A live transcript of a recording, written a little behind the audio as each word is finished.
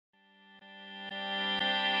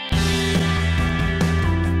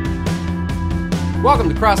Welcome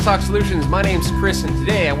to Crosstalk Solutions. My name's Chris, and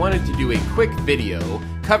today I wanted to do a quick video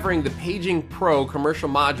covering the Paging Pro commercial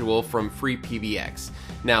module from FreePBX.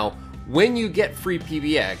 Now, when you get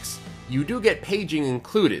FreePBX, you do get paging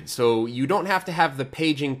included, so you don't have to have the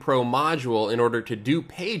Paging Pro module in order to do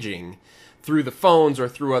paging through the phones or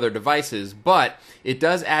through other devices, but it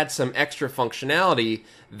does add some extra functionality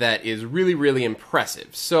that is really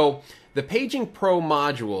impressive. So the Paging Pro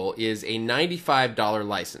module is a $95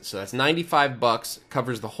 license. So that's 95 bucks,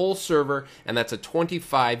 covers the whole server, and that's a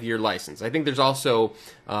 25-year license. I think there's also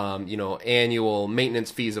annual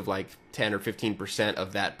maintenance fees of like 10 or 15%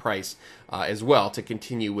 of that price as well to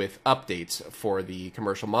continue with updates for the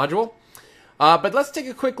commercial module. But let's take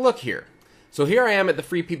a quick look here. So here I am at the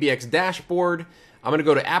FreePBX dashboard. I'm going to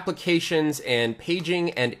go to Applications and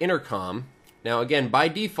Paging and Intercom. Now again, by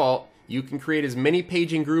default, you can create as many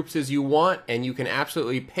paging groups as you want, and you can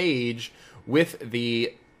absolutely page with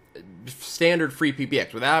the standard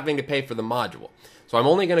FreePBX without having to pay for the module. So I'm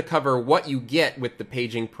only going to cover what you get with the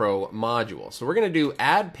Paging Pro module. So we're going to do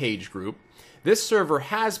Add Page Group. This server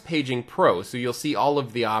has Paging Pro, so you'll see all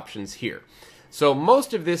of the options here. So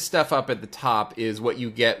most of this stuff up at the top is what you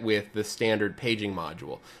get with the standard paging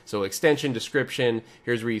module. So extension, description,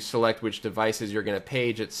 here's where you select which devices you're going to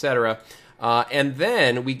page, etc. And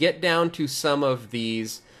then we get down to some of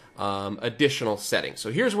these additional settings. So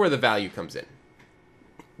here's where the value comes in.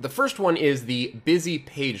 The first one is the busy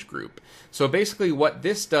page group. So basically what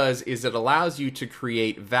this does is it allows you to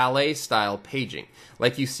create valet style paging,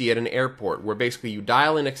 like you see at an airport, where basically you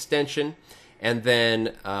dial an extension and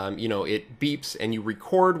then it beeps and you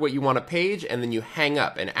record what you want to page, and then you hang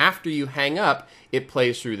up. And after you hang up, it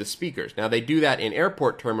plays through the speakers. Now they do that in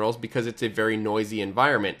airport terminals because it's a very noisy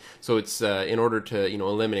environment. So it's in order to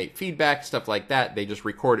eliminate feedback, stuff like that, they just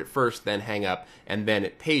record it first, then hang up, and then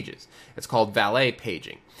it pages. It's called valet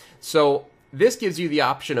paging. So this gives you the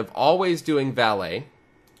option of always doing valet,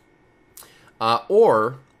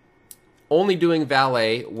 or only doing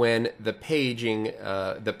valet when the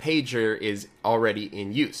pager is already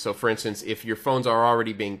in use. So for instance, if your phones are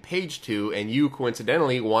already being paged to and you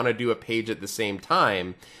coincidentally want to do a page at the same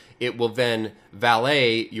time, it will then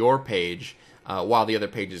valet your page while the other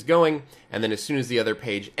page is going, and then as soon as the other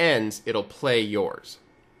page ends, it'll play yours.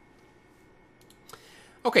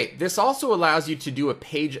 Okay, this also allows you to do a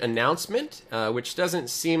page announcement, which doesn't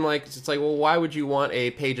seem like, it's like, well, why would you want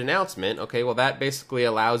a page announcement? Okay, well, that basically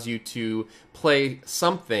allows you to play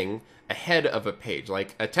something ahead of a page,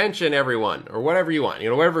 like attention everyone, or whatever you want,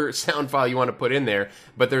 whatever sound file you want to put in there.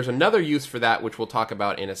 But there's another use for that, which we'll talk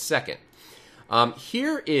about in a second.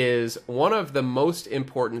 Here is one of the most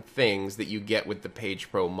important things that you get with the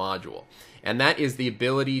Page Pro module, and that is the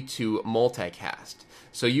ability to multicast.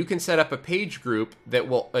 So you can set up a page group that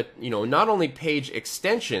will, not only page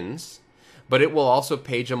extensions, but it will also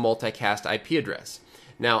page a multicast IP address.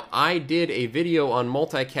 Now, I did a video on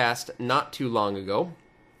multicast not too long ago.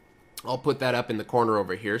 I'll put that up in the corner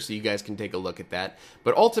over here so you guys can take a look at that.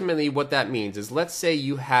 But ultimately what that means is, let's say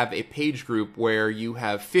you have a page group where you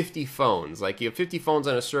have 50 phones. Like you have 50 phones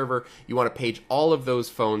on a server, you want to page all of those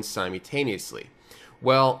phones simultaneously.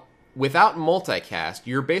 Well, without multicast,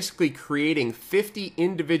 you're basically creating 50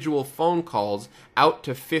 individual phone calls out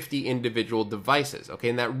to 50 individual devices, okay?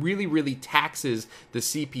 And that really taxes the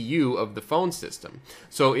CPU of the phone system.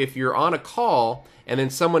 So if you're on a call and then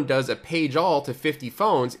someone does a page all to 50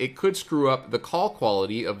 phones, it could screw up the call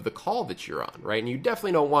quality of the call that you're on, right? And you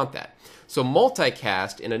definitely don't want that. So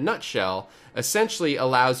multicast, in a nutshell, essentially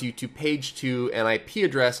allows you to page to an IP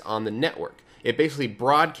address on the network. It basically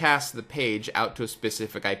broadcasts the page out to a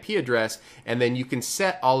specific IP address, and then you can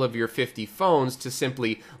set all of your 50 phones to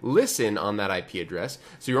simply listen on that IP address.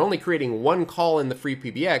 So you're only creating one call in the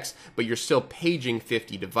FreePBX, but you're still paging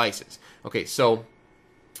 50 devices. Okay, so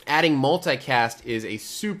adding multicast is a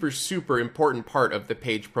super important part of the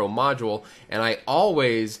Page Pro module, and I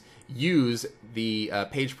always use the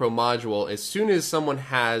Page Pro module as soon as someone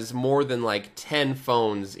has more than like 10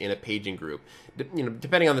 phones in a paging group.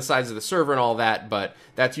 Depending on the size of the server and all that, but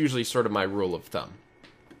that's usually sort of my rule of thumb.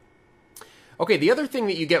 Okay, the other thing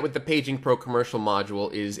that you get with the Paging Pro commercial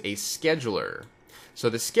module is a scheduler. So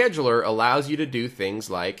the scheduler allows you to do things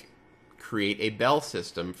like create a bell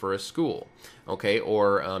system for a school, okay,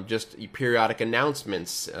 or just periodic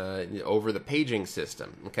announcements over the paging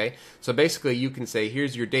system, okay. So basically you can say,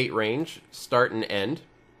 here's your date range, start and end.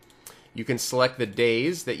 You can select the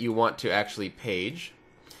days that you want to actually page,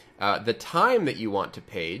 the time that you want to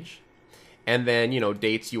page, and then,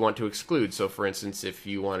 dates you want to exclude. So for instance, if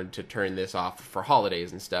you wanted to turn this off for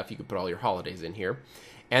holidays and stuff, you could put all your holidays in here.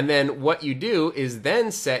 And then what you do is then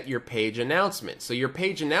set your page announcement. So your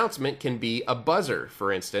page announcement can be a buzzer,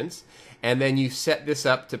 for instance, and then you set this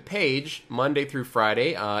up to page Monday through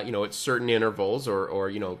Friday, at certain intervals,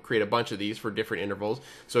 or create a bunch of these for different intervals.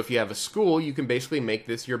 So if you have a school, you can basically make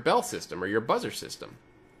this your bell system or your buzzer system.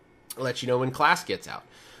 It'll let you know when class gets out.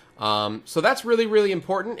 So that's really, really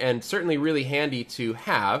important and certainly really handy to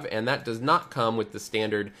have, and that does not come with the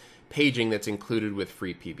standard paging that's included with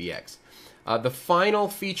FreePBX. The final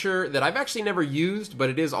feature that I've actually never used, but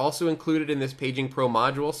it is also included in this Paging Pro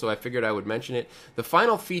module, so I figured I would mention it. The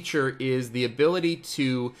final feature is the ability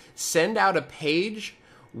to send out a page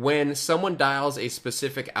when someone dials a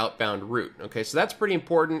specific outbound route. Okay, so that's pretty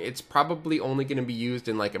important. It's probably only going to be used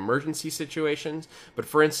in like emergency situations, but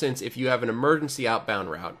for instance, if you have an emergency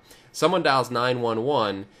outbound route, someone dials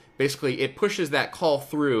 911, basically it pushes that call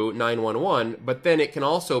through 911, but then it can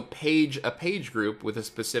also page a page group with a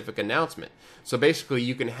specific announcement. So basically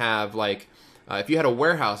you can have like, if you had a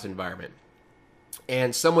warehouse environment,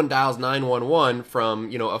 and someone dials 911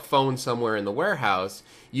 from, a phone somewhere in the warehouse,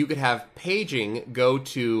 you could have paging go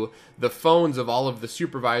to the phones of all of the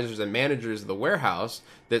supervisors and managers of the warehouse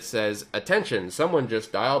that says, attention, someone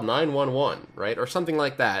just dialed 911, right? Or something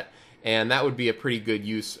like that. And that would be a pretty good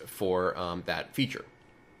use for that feature.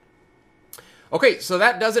 Okay, so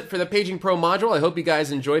that does it for the Paging Pro module. I hope you guys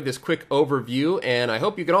enjoyed this quick overview, and I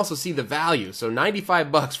hope you can also see the value. So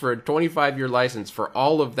 $95 for a 25-year license for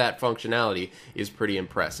all of that functionality is pretty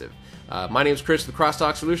impressive. My name is Chris with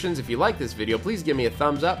Crosstalk Solutions. If you like this video, please give me a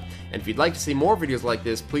thumbs up, and if you'd like to see more videos like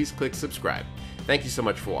this, please click subscribe. Thank you so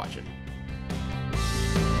much for watching.